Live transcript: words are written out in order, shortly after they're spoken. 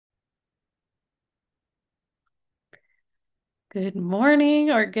Good morning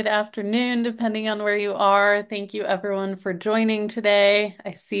or good afternoon, depending on where you are. Thank you, everyone, for joining today.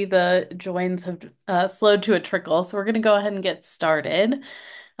 I see the joins have slowed to a trickle, so we're going to go ahead and get started.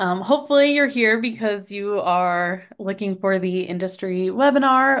 Hopefully, you're here because you are looking for the industry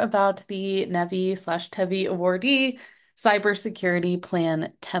webinar about the NEVI/TEVI awardee cybersecurity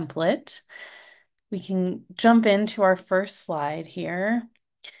plan template. We can jump into our first slide here.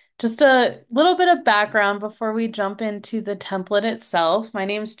 Just a little bit of background before we jump into the template itself. My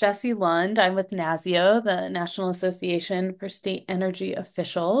name is Jessie Lund. I'm with NASEO, the National Association for State Energy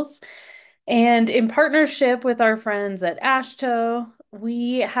Officials. And in partnership with our friends at AASHTO,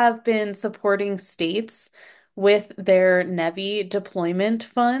 we have been supporting states with their NEVI deployment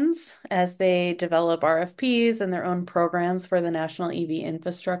funds as they develop RFPs and their own programs for the National EV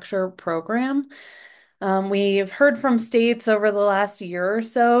Infrastructure Program. We've heard from states over the last year or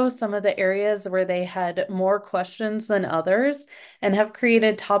so, some of the areas where they had more questions than others, and have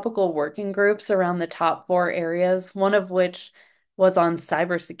created topical working groups around the top four areas, one of which was on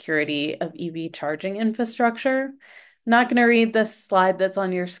cybersecurity of EV charging infrastructure. I'm not going to read this slide that's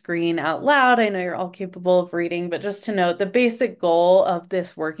on your screen out loud. I know you're all capable of reading, but just to note, the basic goal of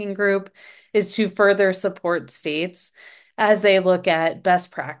this working group is to further support states as they look at best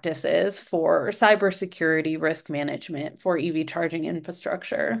practices for cybersecurity risk management for EV charging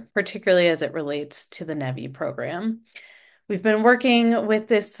infrastructure, particularly as it relates to the NEVI program. We've been working with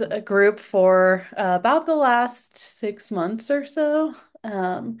this group for about the last 6 months or so.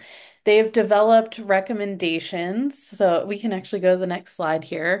 They've developed recommendations, so we can actually go to the next slide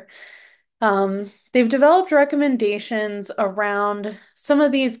here. They've developed recommendations around some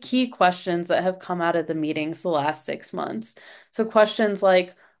of these key questions that have come out of the meetings the last 6 months. So questions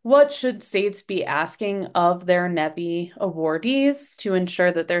like, what should states be asking of their NEVI awardees to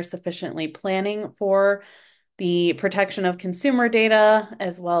ensure that they're sufficiently planning for the protection of consumer data,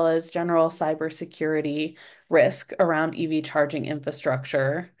 as well as general cybersecurity risk around EV charging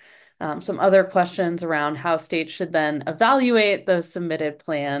infrastructure? Some other questions around how states should then evaluate those submitted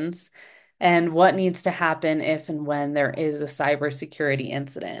plans and what needs to happen if and when there is a cybersecurity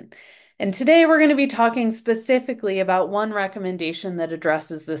incident. And today we're going to be talking specifically about one recommendation that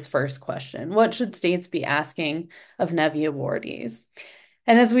addresses this first question. What should states be asking of NEVI awardees?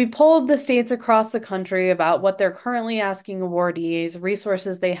 And as we polled the states across the country about what they're currently asking awardees,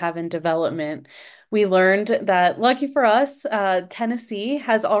 resources they have in development, we learned that, lucky for us, Tennessee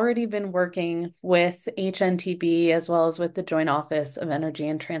has already been working with HNTB as well as with the Joint Office of Energy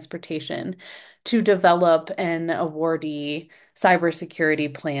and Transportation to develop an awardee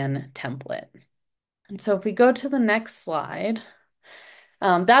cybersecurity plan template. And so if we go to the next slide,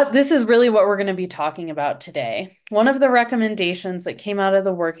 this is really what we're going to be talking about today. One of the recommendations that came out of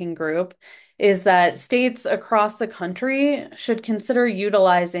the working group is that states across the country should consider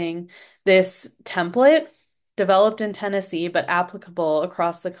utilizing this template developed in Tennessee, but applicable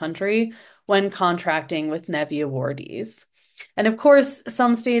across the country when contracting with NEVI awardees. And of course,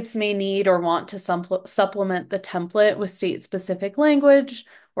 some states may need or want to supplement the template with state-specific language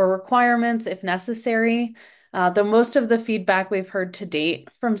or requirements if necessary. Though most of the feedback we've heard to date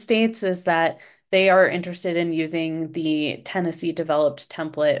from states is that they are interested in using the Tennessee developed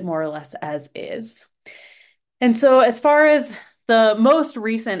template more or less as is. And so, as far as the most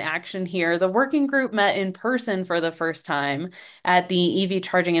recent action here, the working group met in person for the first time at the EV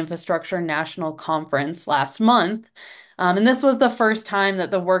Charging Infrastructure National Conference last month. And this was the first time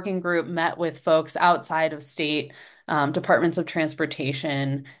that the working group met with folks outside of state departments of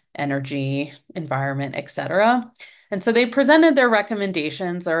transportation, energy, environment, etc. And so they presented their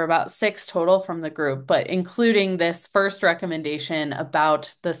recommendations. There are about 6 total from the group, but including this first recommendation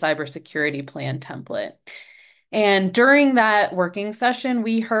about the cybersecurity plan template. And during that working session,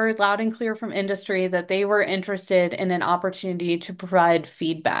 we heard loud and clear from industry that they were interested in an opportunity to provide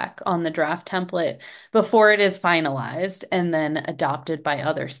feedback on the draft template before it is finalized and then adopted by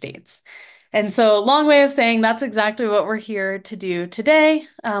other states. And so, long way of saying that's exactly what we're here to do today.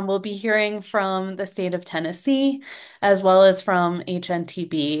 We'll be hearing from the state of Tennessee as well as from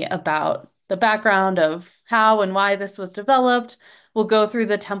HNTB about the background of how and why this was developed. We'll go through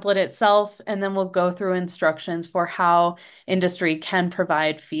the template itself, and then we'll go through instructions for how industry can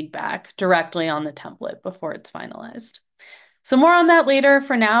provide feedback directly on the template before it's finalized. So more on that later.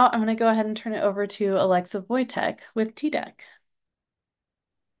 For now, I'm going to go ahead and turn it over to Alexa Wojtek with TDEC.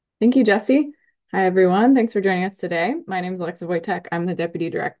 Thank you, Jesse. Hi, everyone. Thanks for joining us today. My name is Alexa Wojtek. I'm the Deputy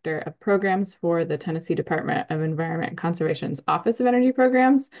Director of Programs for the Tennessee Department of Environment and Conservation's Office of Energy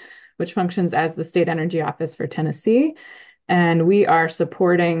Programs, which functions as the State Energy Office for Tennessee. And we are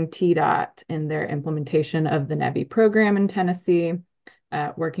supporting TDOT in their implementation of the NEVI program in Tennessee,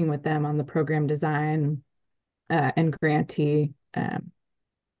 working with them on the program design and grantee project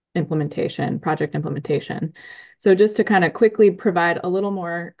implementation. So just to kind of quickly provide a little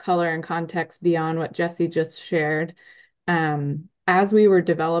more color and context beyond what Jesse just shared, as we were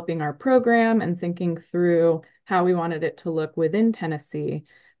developing our program and thinking through how we wanted it to look within Tennessee,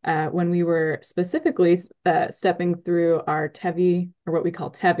 when we were specifically stepping through our TEVI, or what we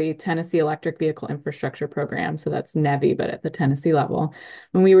call TEVI, Tennessee Electric Vehicle Infrastructure Program, so that's NEVI, but at the Tennessee level,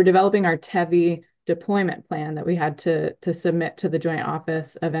 when we were developing our TEVI deployment plan that we had to submit to the Joint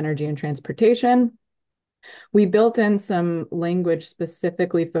Office of Energy and Transportation, we built in some language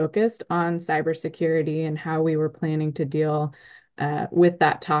specifically focused on cybersecurity and how we were planning to deal with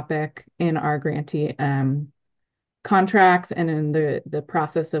that topic in our grantee contracts and in the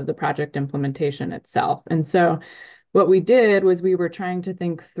process of the project implementation itself. And so what we did was we were trying to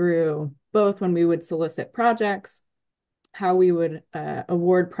think through both when we would solicit projects, how we would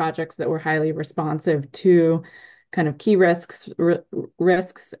award projects that were highly responsive to kind of key risks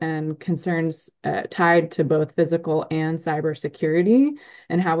and concerns tied to both physical and cybersecurity,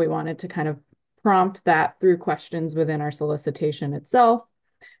 and how we wanted to kind of prompt that through questions within our solicitation itself.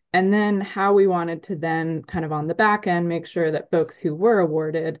 And then how we wanted to then kind of on the back end make sure that folks who were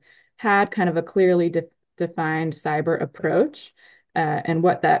awarded had kind of a clearly defined cyber approach and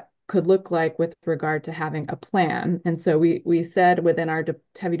what that could look like with regard to having a plan. And so we said within our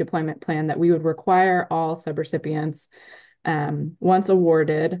TEVI deployment plan that we would require all subrecipients, once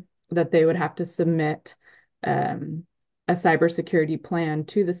awarded, that they would have to submit a cybersecurity plan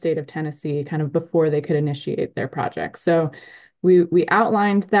to the state of Tennessee kind of before they could initiate their project. So we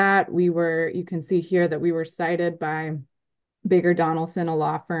outlined that. You can see here that we were cited by Baker Donaldson, a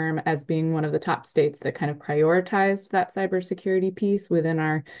law firm, as being one of the top states that kind of prioritized that cybersecurity piece within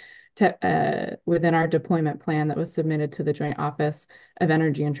our deployment plan that was submitted to the Joint Office of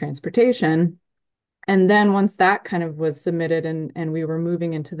Energy and Transportation. And then once that kind of was submitted and we were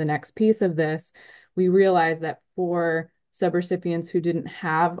moving into the next piece of this, we realized that for subrecipients who didn't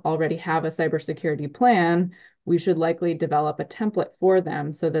already have a cybersecurity plan, we should likely develop a template for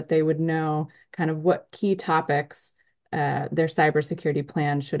them so that they would know kind of what key topics their cybersecurity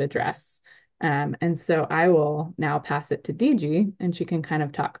plan should address. And so I will now pass it to DG, and she can kind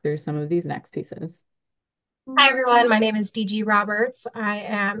of talk through some of these next pieces. Hi, everyone. My name is DG Roberts. I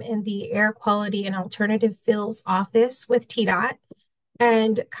am in the Air Quality and Alternative Fuels Office with TDOT.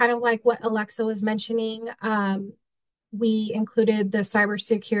 And kind of like what Alexa was mentioning, we included the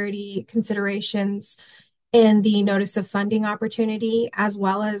cybersecurity considerations in the notice of funding opportunity, as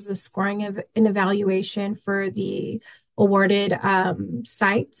well as the scoring of an evaluation for the awarded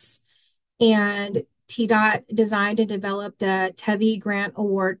sites. And TDOT designed and developed a TEVI grant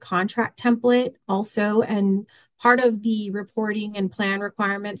award contract template also. And part of the reporting and plan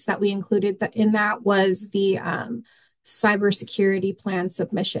requirements that we included in that was the cybersecurity plan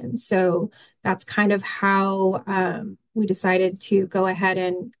submission. So that's kind of how we decided to go ahead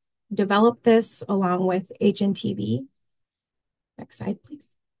and develop this along with HNTB. Next slide, please.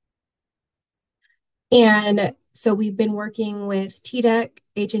 And so we've been working with TDEC,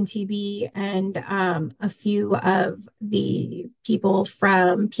 HNTB, and a few of the people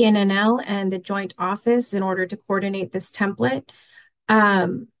from PNNL and the Joint Office in order to coordinate this template.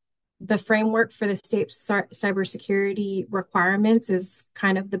 The framework for the state cybersecurity requirements is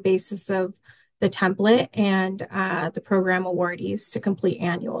kind of the basis of the template and the program awardees to complete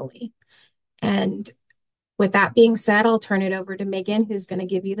annually. And with that being said, I'll turn it over to Megan, who's going to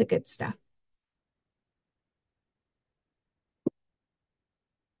give you the good stuff.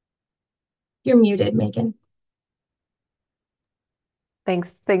 You're muted, Megan.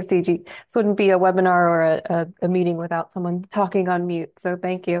 Thanks, DG. This wouldn't be a webinar or a meeting without someone talking on mute. So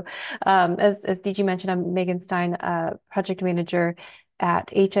thank you. As DG mentioned, I'm Megan Stein, project manager at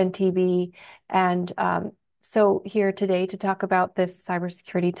HNTB, and so here today to talk about this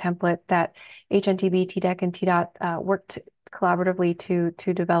cybersecurity template that HNTB, TDEC, and TDOT worked collaboratively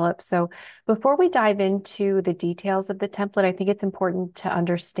to develop. So before we dive into the details of the template, I think it's important to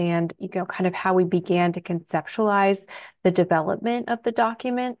understand, kind of how we began to conceptualize the development of the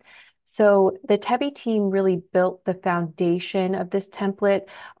document. So the TEVI team really built the foundation of this template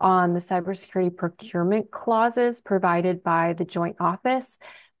on the cybersecurity procurement clauses provided by the Joint Office. I'm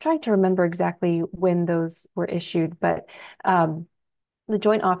trying to remember exactly when those were issued, but the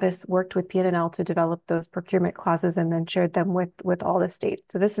Joint Office worked with PNNL to develop those procurement clauses and then shared them with all the states.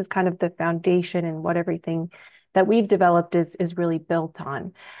 So this is kind of the foundation and what everything that we've developed is really built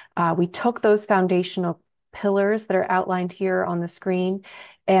on. We took those foundational pillars that are outlined here on the screen,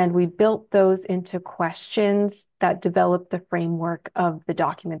 and we built those into questions that develop the framework of the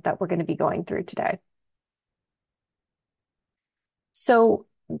document that we're going to be going through today. So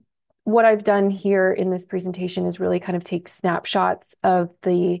what I've done here in this presentation is really kind of take snapshots of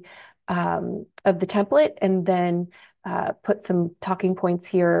the template and then put some talking points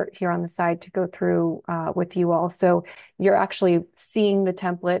here on the side to go through with you all. So you're actually seeing the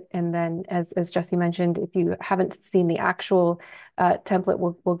template, and then as Jesse mentioned, if you haven't seen the actual template,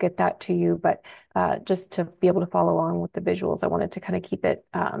 we'll get that to you. But just to be able to follow along with the visuals, I wanted to kind of keep it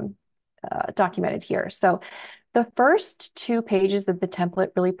documented here. So the first 2 pages of the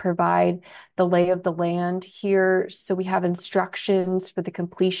template really provide the lay of the land here. So we have instructions for the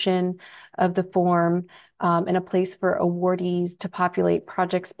completion of the form and a place for awardees to populate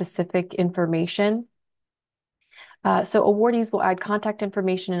project-specific information. So awardees will add contact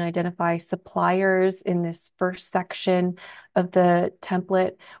information and identify suppliers in this first section of the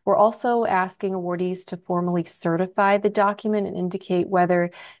template. We're also asking awardees to formally certify the document and indicate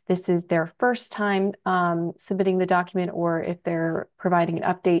whether this is their first time submitting the document or if they're providing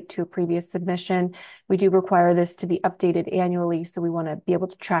an update to a previous submission. We do require this to be updated annually, so we want to be able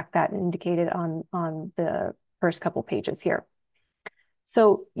to track that and indicate it on the first couple pages here.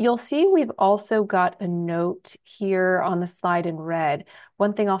 So you'll see we've also got a note here on the slide in red.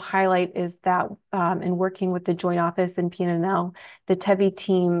 One thing I'll highlight is that in working with the Joint Office and PNNL, the TEVI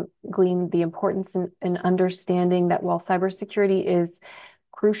team gleaned the importance in understanding that while cybersecurity is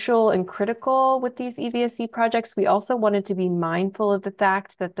crucial and critical with these EVSC projects, we also wanted to be mindful of the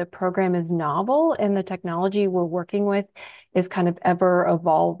fact that the program is novel and the technology we're working with is kind of ever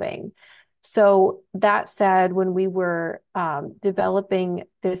evolving. So that said, when we were developing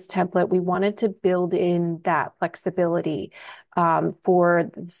this template, we wanted to build in that flexibility for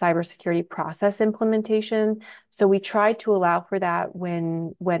the cybersecurity process implementation. So we tried to allow for that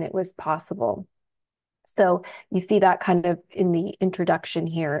when it was possible. So you see that kind of in the introduction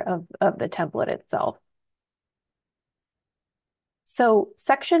here of the template itself. So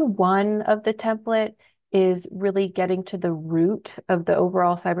section 1 of the template is really getting to the root of the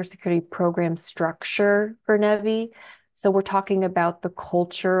overall cybersecurity program structure for NEVI. So we're talking about the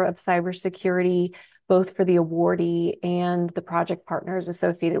culture of cybersecurity, both for the awardee and the project partners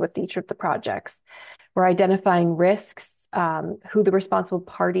associated with each of the projects. We're identifying risks, who the responsible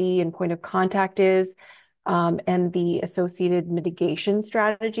party and point of contact is, and the associated mitigation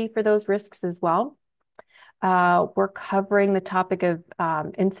strategy for those risks as well. We're covering the topic of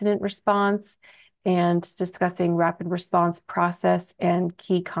incident response and discussing rapid response process and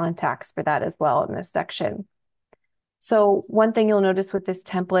key contacts for that as well in this section. So one thing you'll notice with this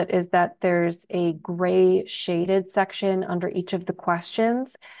template is that there's a gray shaded section under each of the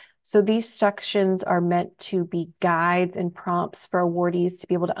questions. So these sections are meant to be guides and prompts for awardees to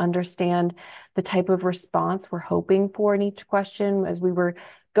be able to understand the type of response we're hoping for in each question. As we were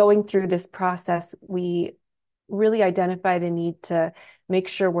going through this process, we really identified a need to make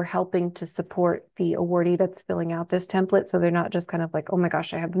sure we're helping to support the awardee that's filling out this template, so they're not just kind of like, oh my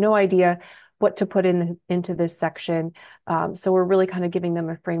gosh, I have no idea what to put into this section. So we're really kind of giving them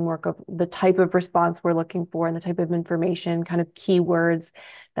a framework of the type of response we're looking for and the type of information, kind of keywords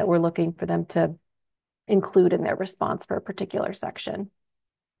that we're looking for them to include in their response for a particular section.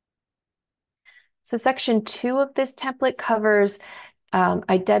 So section 2 of this template covers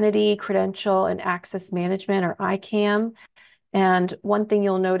identity, credential, and access management, or ICAM. And one thing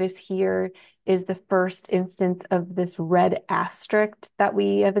you'll notice here is the first instance of this red asterisk that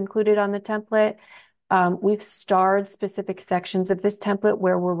we have included on the template. We've starred specific sections of this template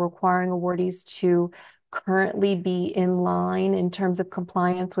where we're requiring awardees to currently be in line in terms of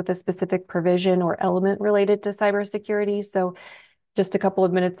compliance with a specific provision or element related to cybersecurity. So just a couple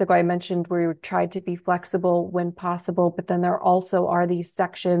of minutes ago, I mentioned we tried to be flexible when possible, but then there also are these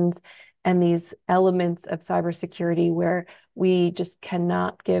sections and these elements of cybersecurity where we just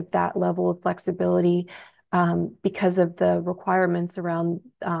cannot give that level of flexibility because of the requirements around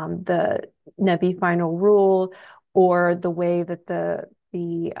the NEVI final rule or the way that the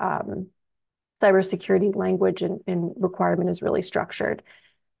cybersecurity language and requirement is really structured.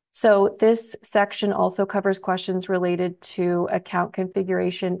 So this section also covers questions related to account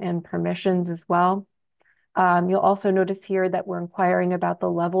configuration and permissions as well. You'll also notice here that we're inquiring about the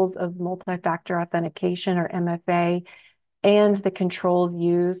levels of multi-factor authentication, or MFA, and the controls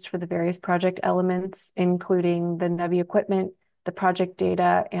used for the various project elements, including the NEVI equipment, the project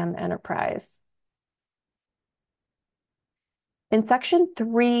data, and enterprise. In section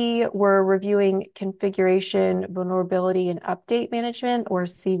 3, we're reviewing configuration, vulnerability, and update management, or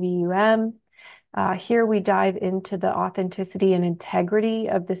CVUM. Here we dive into the authenticity and integrity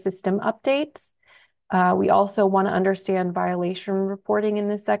of the system updates. We also want to understand violation reporting in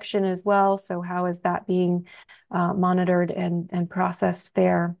this section as well. So how is that being monitored and processed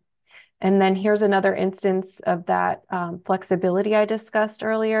there? And then here's another instance of that flexibility I discussed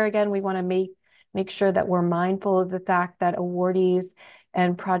earlier. Again, we want to make sure that we're mindful of the fact that awardees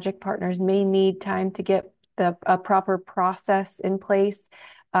and project partners may need time to get a proper process in place.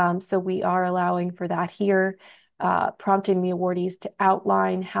 So we are allowing for that here, prompting the awardees to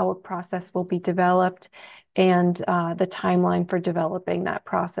outline how a process will be developed and the timeline for developing that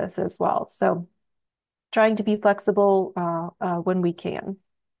process as well. So trying to be flexible when we can.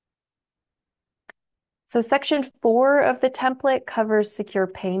 So section 4 of the template covers secure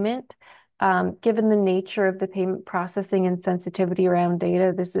payment. Given the nature of the payment processing and sensitivity around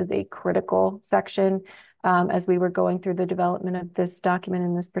data, this is a critical section as we were going through the development of this document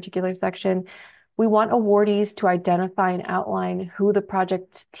in this particular section. We want awardees to identify and outline who the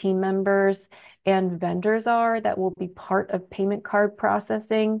project team members and vendors are that will be part of payment card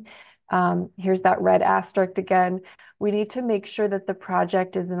processing. Here's that red asterisk again. We need to make sure that the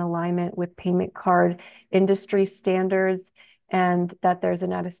project is in alignment with payment card industry standards and that there's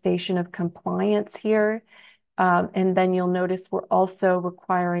an attestation of compliance here. And then you'll notice we're also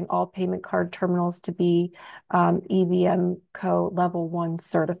requiring all payment card terminals to be EVM-Co level 1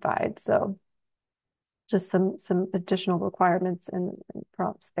 certified. So just some additional requirements and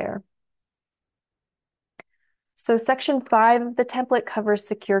prompts there. So section 5 of the template covers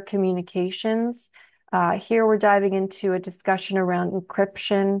secure communications. Here we're diving into a discussion around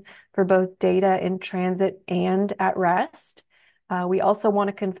encryption for both data in transit and at rest. We also want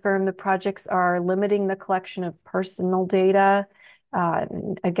to confirm the projects are limiting the collection of personal data.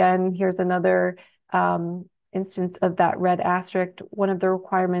 Again, here's another instance of that red asterisk. One of the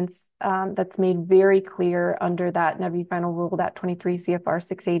requirements that's made very clear under that NEVI final rule, that 23 CFR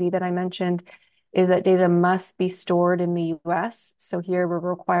 680 that I mentioned, is that data must be stored in the US. So here we're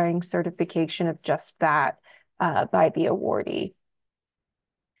requiring certification of just that by the awardee.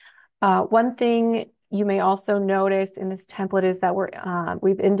 One thing you may also notice in this template is that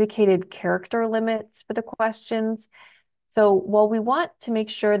we've indicated character limits for the questions. So while we want to make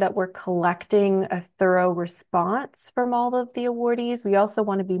sure that we're collecting a thorough response from all of the awardees, we also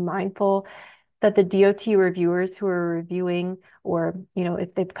want to be mindful that the DOT reviewers who are reviewing, or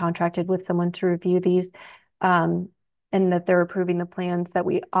if they've contracted with someone to review these, and that they're approving the plans, that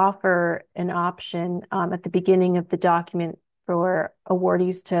we offer an option at the beginning of the document for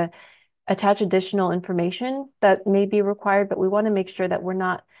awardees to attach additional information that may be required, but we want to make sure that we're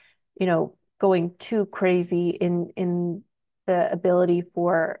not, going too crazy in the ability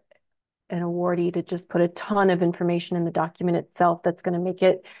for an awardee to just put a ton of information in the document itself that's going to make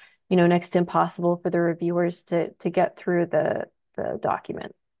it next to impossible for the reviewers to get through the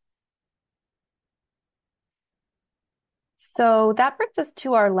document. So that brings us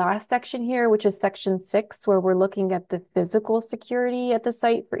to our last section here, which is section 6, where we're looking at the physical security at the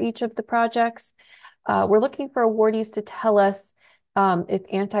site for each of the projects. We're looking for awardees to tell us if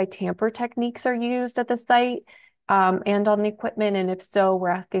anti-tamper techniques are used at the site and on the equipment, and if so, we're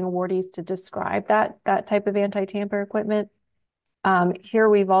asking awardees to describe that type of anti-tamper equipment. Here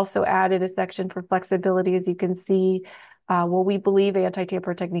we've also added a section for flexibility. As you can see, while we believe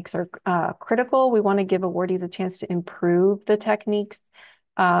anti-tamper techniques are critical, we want to give awardees a chance to improve the techniques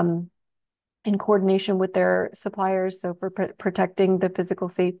in coordination with their suppliers, so for protecting the physical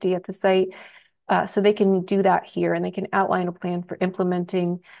safety at the site. So they can do that here, and they can outline a plan for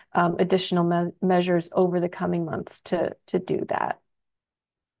implementing additional measures over the coming months to do that.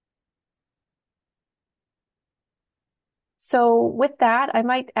 So with that, I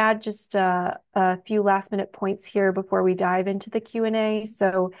might add just a few last minute points here before we dive into the Q&A.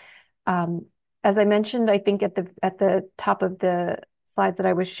 So as I mentioned, I think at the top of the slides that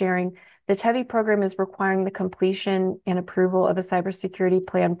I was sharing, the TEVI program is requiring the completion and approval of a cybersecurity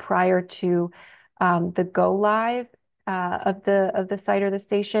plan prior to the go live of the site or the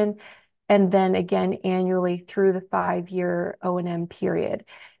station, and then again annually through the 5-year O&M period.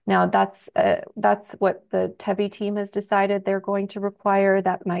 Now that's what the TEVI team has decided they're going to require.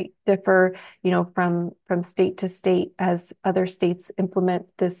 That might differ, from state to state as other states implement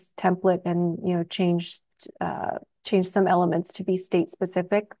this template and change some elements to be state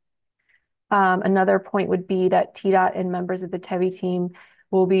specific. Another point would be that TDOT and members of the TEVI team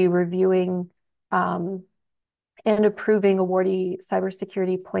will be reviewing and approving awardee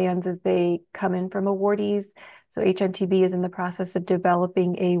cybersecurity plans as they come in from awardees. So HNTB is in the process of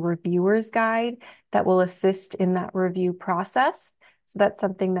developing a reviewer's guide that will assist in that review process. So that's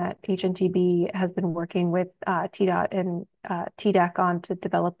something that HNTB has been working with TDOT and TDEC on to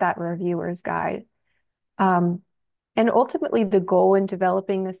develop that reviewer's guide. Um, and ultimately, the goal in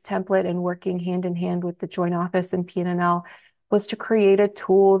developing this template and working hand in hand with the Joint Office and PNNL was to create a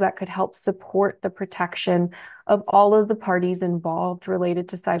tool that could help support the protection of all of the parties involved related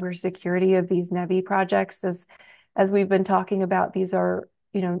to cybersecurity of these NEVI projects. As we've been talking about, these are,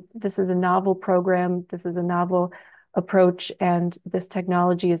 this is a novel program, this is a novel approach, and this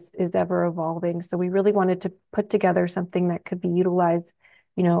technology is ever evolving. So we really wanted to put together something that could be utilized,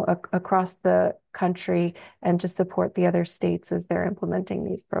 across the country and to support the other states as they're implementing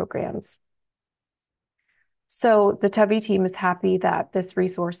these programs. So the TEVI team is happy that this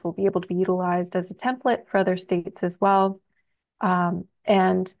resource will be able to be utilized as a template for other states as well.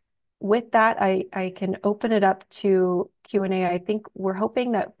 And with that, I can open it up to Q&A. I think we're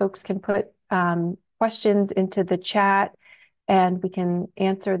hoping that folks can put questions into the chat and we can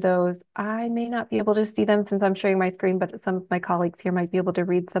answer those. I may not be able to see them since I'm sharing my screen, but some of my colleagues here might be able to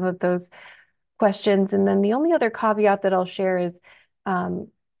read some of those questions. And then the only other caveat that I'll share is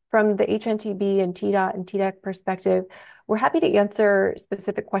from the HNTB and TDOT and TDEC perspective, we're happy to answer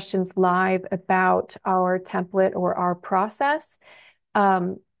specific questions live about our template or our process.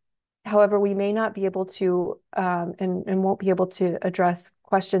 However, we may not be able to and won't be able to address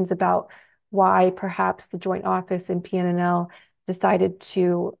questions about why perhaps the Joint Office and PNNL decided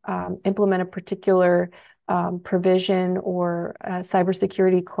to implement a particular provision or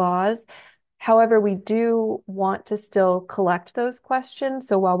cybersecurity clause. However, we do want to still collect those questions.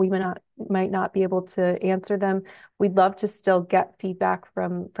 So while we might not be able to answer them, we'd love to still get feedback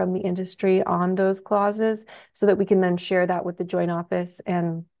from the industry on those clauses so that we can then share that with the Joint Office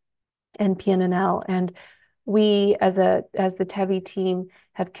and PNNL. And we, as the TEVI team,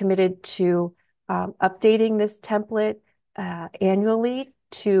 have committed to updating this template annually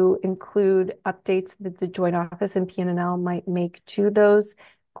to include updates that the Joint Office and PNNL might make to those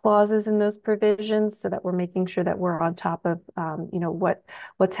clauses and those provisions, so that we're making sure that we're on top of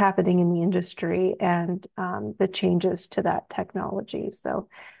what's happening in the industry and the changes to that technology. So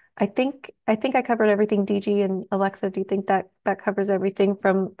I think I covered everything, DG and Alexa. Do you think that covers everything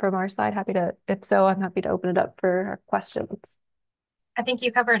from our side? If so, I'm happy to open it up for questions. I think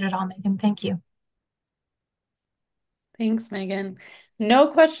you covered it all, Megan. Thank you. Thanks, Megan. No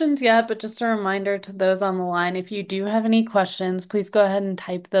questions yet, but just a reminder to those on the line, if you do have any questions, please go ahead and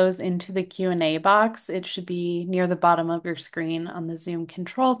type those into the Q&A box. It should be near the bottom of your screen on the Zoom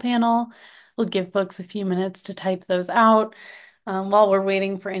control panel. We'll give folks a few minutes to type those out. While we're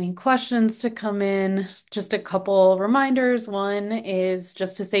waiting for any questions to come in, just a couple reminders. One is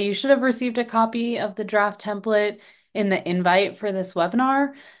just to say you should have received a copy of the draft template in the invite for this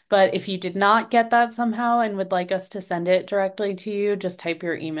webinar. But if you did not get that somehow and would like us to send it directly to you, just type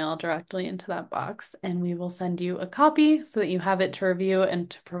your email directly into that box and we will send you a copy so that you have it to review and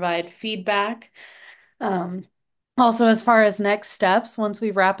to provide feedback. Also, as far as next steps, once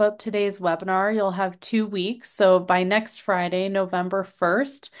we wrap up today's webinar, you'll have 2 weeks. So by next Friday, November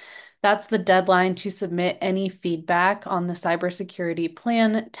 1st, that's the deadline to submit any feedback on the cybersecurity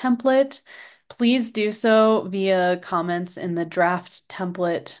plan template. Please do so via comments in the draft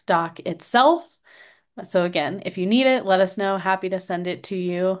template doc itself. So again, if you need it, let us know. Happy to send it to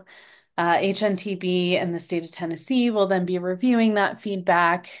you. HNTB and the state of Tennessee will then be reviewing that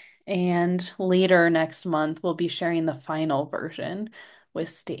feedback, and later next month, we'll be sharing the final version with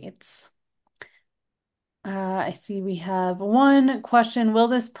states. I see we have one question. Will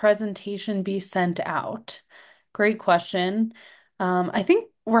this presentation be sent out? Great question. I think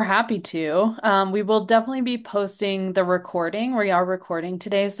we're happy to. We will definitely be posting the recording. We are recording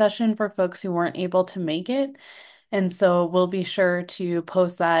today's session for folks who weren't able to make it. And so we'll be sure to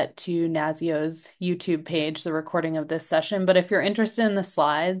post that to NASEO's YouTube page, the recording of this session. But if you're interested in the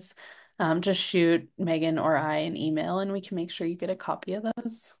slides, just shoot Megan or I an email and we can make sure you get a copy of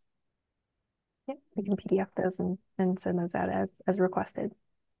those. Yeah, we can PDF those and send those out as requested.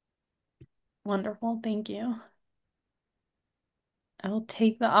 Wonderful, thank you. I will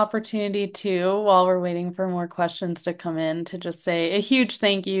take the opportunity to, while we're waiting for more questions to come in, to just say a huge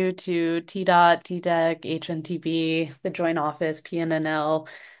thank you to TDOT, TDEC, HNTB, the Joint Office, PNNL.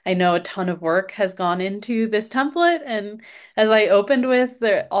 I know a ton of work has gone into this template, and as I opened with,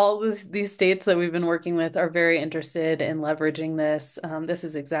 these states that we've been working with are very interested in leveraging this. This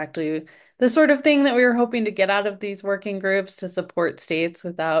is exactly the sort of thing that we were hoping to get out of these working groups to support states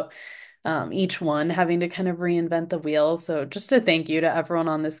without each one having to kind of reinvent the wheel. So just a thank you to everyone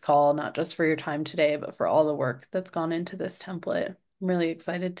on this call, not just for your time today, but for all the work that's gone into this template. I'm really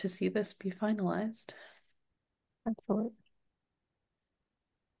excited to see this be finalized. Absolutely.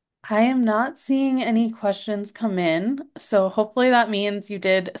 I am not seeing any questions come in, so hopefully that means you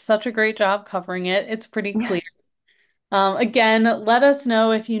did such a great job covering it. It's pretty clear. Again, let us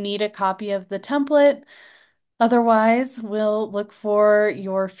know if you need a copy of the template. Otherwise, we'll look for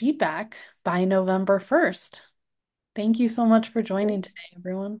your feedback by November 1st. Thank you so much for joining today,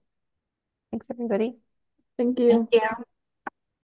 everyone. Thanks, everybody. Thank Thank you. you.